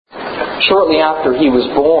Shortly after he was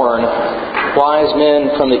born, wise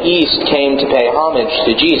men from the east came to pay homage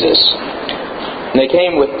to Jesus. And they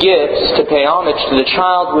came with gifts to pay homage to the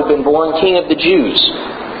child who had been born King of the Jews.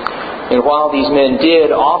 And while these men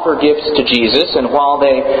did offer gifts to Jesus, and while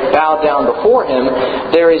they bowed down before him,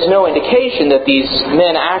 there is no indication that these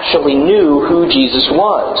men actually knew who Jesus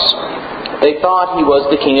was. They thought he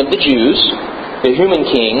was the King of the Jews, the human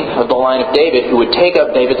king of the line of David who would take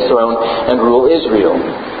up David's throne and rule Israel.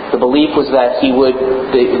 The belief was that he would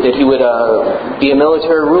be a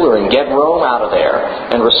military ruler and get Rome out of there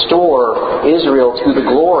and restore Israel to the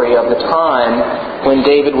glory of the time when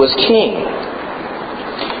David was king.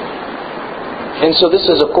 And so this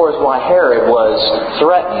is, of course, why Herod was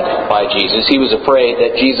threatened by Jesus. He was afraid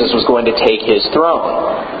that Jesus was going to take his throne.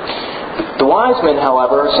 The wise men,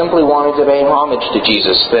 however, simply wanted to pay homage to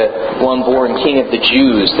Jesus, the one born King of the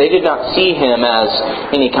Jews. They did not see him as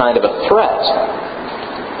any kind of a threat.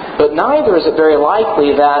 But neither is it very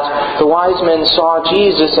likely that the wise men saw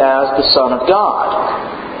Jesus as the Son of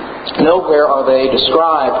God. Nowhere are they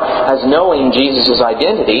described as knowing Jesus'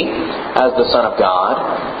 identity as the Son of God.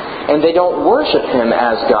 And they don't worship him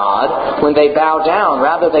as God when they bow down.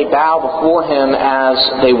 Rather, they bow before him as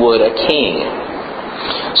they would a king.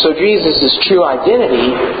 So Jesus' true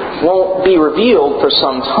identity won't be revealed for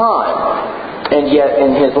some time, and yet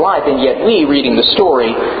in his life, and yet we, reading the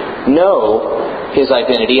story, know his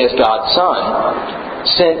identity as God's Son,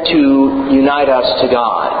 sent to unite us to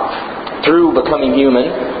God through becoming human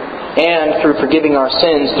and through forgiving our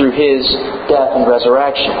sins through his death and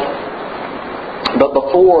resurrection. But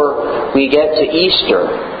before we get to Easter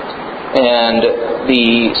and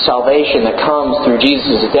the salvation that comes through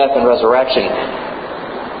Jesus' death and resurrection,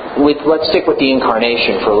 let's stick with the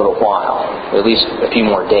Incarnation for a little while, at least a few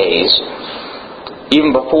more days.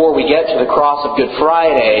 Even before we get to the cross of Good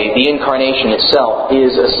Friday, the Incarnation itself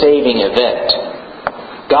is a saving event.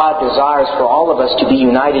 God desires for all of us to be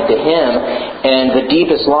united to him, and the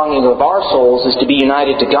deepest longing of our souls is to be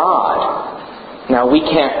united to God. Now, we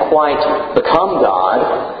can't quite become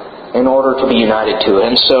God in order to be united to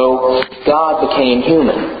him, so God became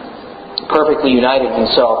human, perfectly united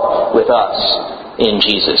himself with us in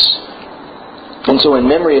Jesus. And so in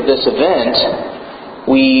memory of this event,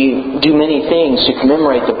 we do many things to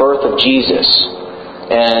commemorate the birth of Jesus.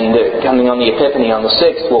 And coming on the Epiphany on the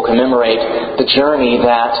 6th, we'll commemorate the journey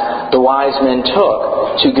that the wise men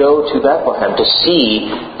took to go to Bethlehem to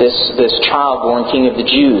see this child born King of the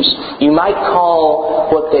Jews. You might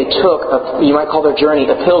call what they took, you might call their journey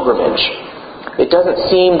a pilgrimage. It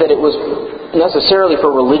doesn't seem that it was necessarily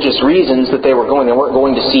for religious reasons that they were going. They weren't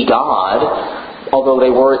going to see God, although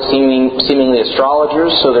they were seemingly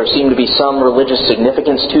astrologers, so there seemed to be some religious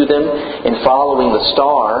significance to them in following the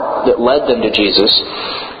star that led them to Jesus.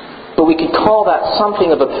 But we could call that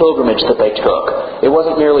something of a pilgrimage that they took. It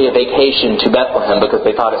wasn't merely a vacation to Bethlehem because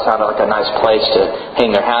they thought it sounded like a nice place to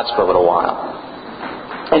hang their hats for a little while.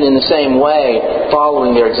 And in the same way,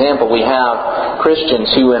 following their example, we have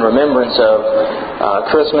Christians who, in remembrance of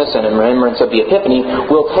Christmas and in remembrance of the Epiphany,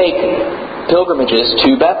 will take pilgrimages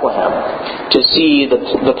to Bethlehem to see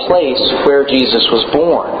the place where Jesus was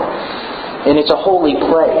born. And it's a holy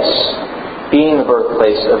place, being the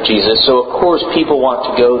birthplace of Jesus. So of course people want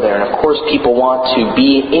to go there, and of course people want to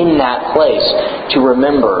be in that place to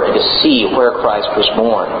remember and to see where Christ was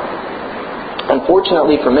born.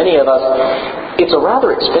 Unfortunately for many of us, it's a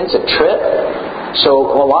rather expensive trip, so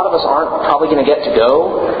a lot of us aren't probably going to get to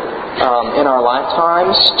go in our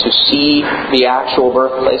lifetimes to see the actual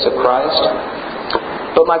birthplace of Christ.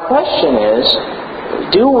 But my question is,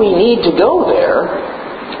 do we need to go there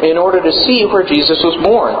in order to see where Jesus was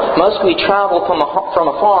born? Must we travel from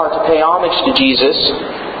afar to pay homage to Jesus,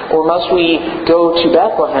 or must we go to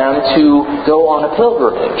Bethlehem to go on a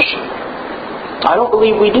pilgrimage? I don't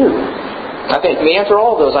believe we do. I think the answer to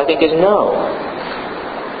all those, I think, is no.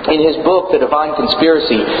 In his book, The Divine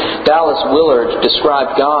Conspiracy, Dallas Willard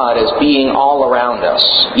described God as being all around us,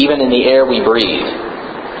 even in the air we breathe.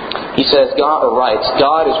 He says, God writes,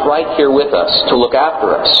 God is right here with us to look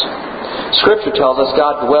after us. Scripture tells us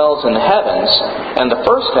God dwells in the heavens, and the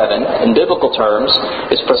first heaven, in biblical terms,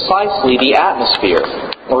 is precisely the atmosphere,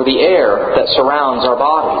 or the air that surrounds our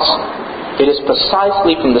bodies. It is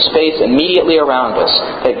precisely from the space immediately around us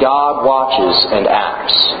that God watches and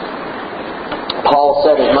acts. Paul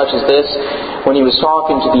said as much as this when he was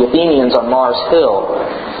talking to the Athenians on Mars Hill.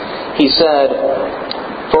 He said,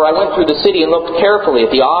 "For I went through the city and looked carefully at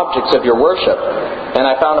the objects of your worship, and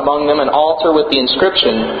I found among them an altar with the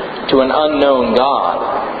inscription, 'To an unknown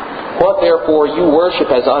God.' What therefore you worship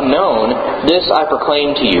as unknown, this I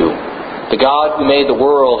proclaim to you. The God who made the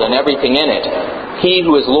world and everything in it, He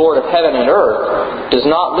who is Lord of heaven and earth does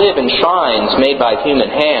not live in shrines made by human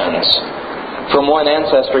hands. From one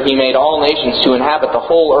ancestor he made all nations to inhabit the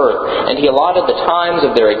whole earth, and he allotted the times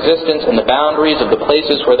of their existence and the boundaries of the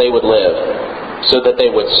places where they would live, so that they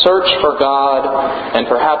would search for God and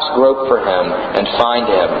perhaps grope for Him and find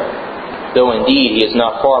Him, though indeed He is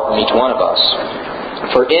not far from each one of us.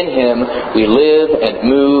 For in Him we live and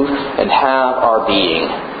move and have our being.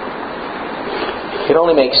 It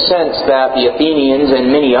only makes sense that the Athenians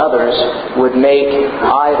and many others would make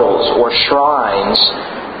idols or shrines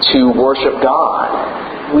to worship God.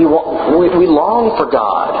 We long for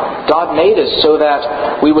God. God made us so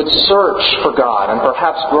that we would search for God and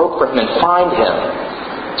perhaps grope for Him and find Him.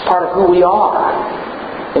 It's part of who we are.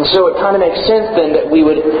 And so it kind of makes sense then that we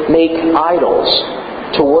would make idols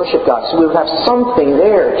to worship God. So we would have something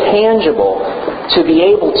there tangible to be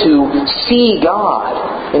able to see God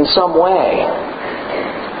in some way.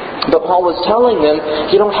 But Paul was telling them,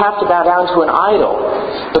 you don't have to bow down to an idol,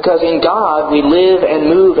 because in God we live and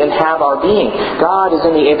move and have our being. God is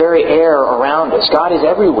in the very air around us. God is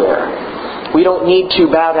everywhere. We don't need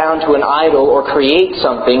to bow down to an idol or create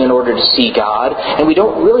something in order to see God, and we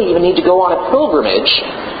don't really even need to go on a pilgrimage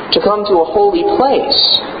to come to a holy place.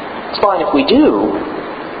 It's fine if we do,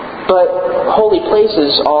 but holy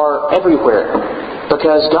places are everywhere,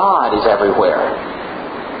 because God is everywhere.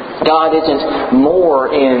 God isn't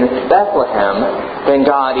more in Bethlehem than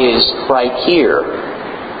God is right here.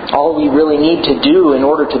 All we really need to do in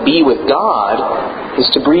order to be with God is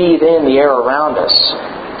to breathe in the air around us,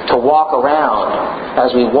 to walk around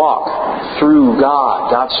as we walk through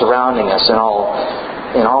God surrounding us in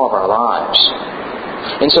all of our lives.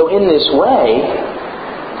 And so in this way,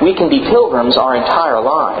 we can be pilgrims our entire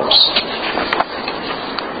lives.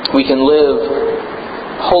 We can live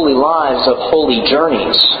holy lives of holy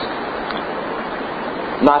journeys,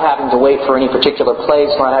 not having to wait for any particular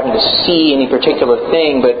place, not having to see any particular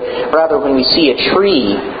thing, but rather when we see a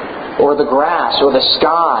tree or the grass or the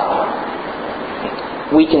sky,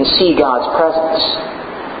 we can see God's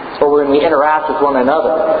presence. Or when we interact with one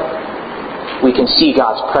another, we can see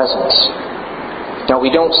God's presence. Now,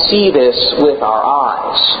 we don't see this with our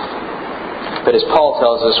eyes, but as Paul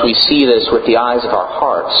tells us, we see this with the eyes of our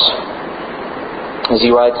hearts. As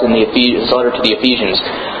he writes in his letter to the Ephesians,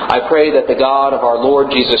 I pray that the God of our Lord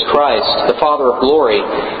Jesus Christ, the Father of glory,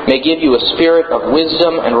 may give you a spirit of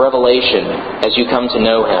wisdom and revelation as you come to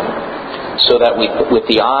know Him, so that with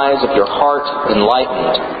the eyes of your heart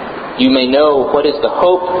enlightened, you may know what is the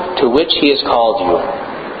hope to which He has called you,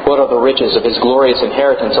 what are the riches of His glorious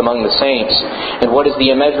inheritance among the saints, and what is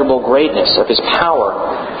the immeasurable greatness of His power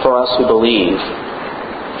for us who believe.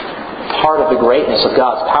 Part of the greatness of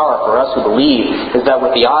God's power for us who believe is that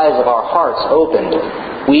with the eyes of our hearts opened,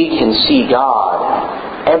 we can see God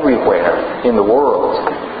everywhere in the world.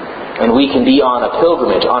 And we can be on a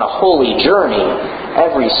pilgrimage, on a holy journey,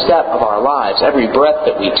 every step of our lives, every breath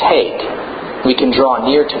that we take. We can draw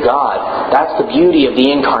near to God. That's the beauty of the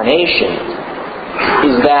Incarnation,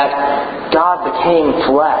 is that God became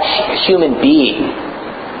flesh, a human being,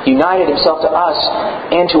 united Himself to us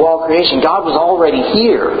and to all creation. God was already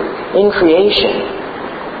here in creation.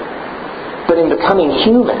 But in becoming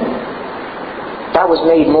human, that was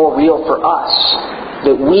made more real for us,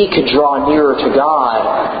 that we could draw nearer to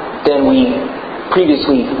God than we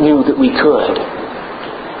previously knew that we could.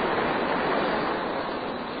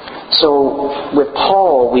 So with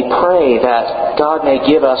Paul, we pray that God may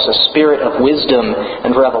give us a spirit of wisdom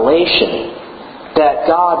and revelation, that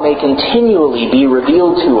God may continually be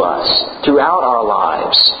revealed to us throughout our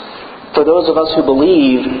lives. For those of us who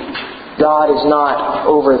believe, God is not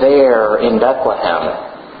over there in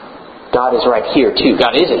Bethlehem. God is right here too.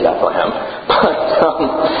 God is in Bethlehem,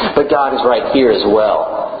 but God is right here as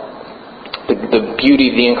well. The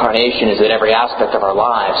beauty of the Incarnation is that every aspect of our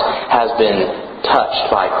lives has been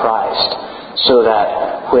touched by Christ, so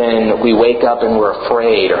that when we wake up and we're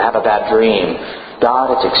afraid or have a bad dream,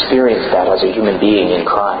 God has experienced that as a human being in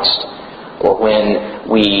Christ. Or when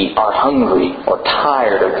we are hungry or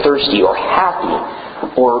tired or thirsty or happy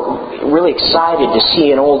or really excited to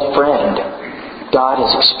see an old friend, God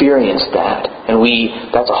has experienced that. And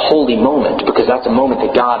that's a holy moment, because that's a moment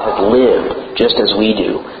that God has lived just as we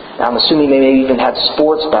do. I'm assuming they may even had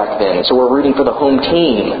sports back then, so we're rooting for the home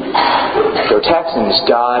team. Go Texans!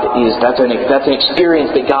 That's an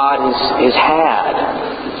experience that God has had.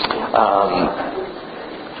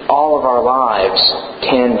 All of our lives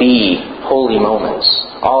can be holy moments.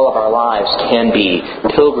 All of our lives can be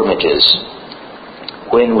pilgrimages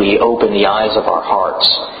when we open the eyes of our hearts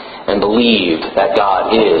and believe that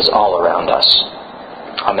God is all around us.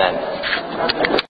 Amen.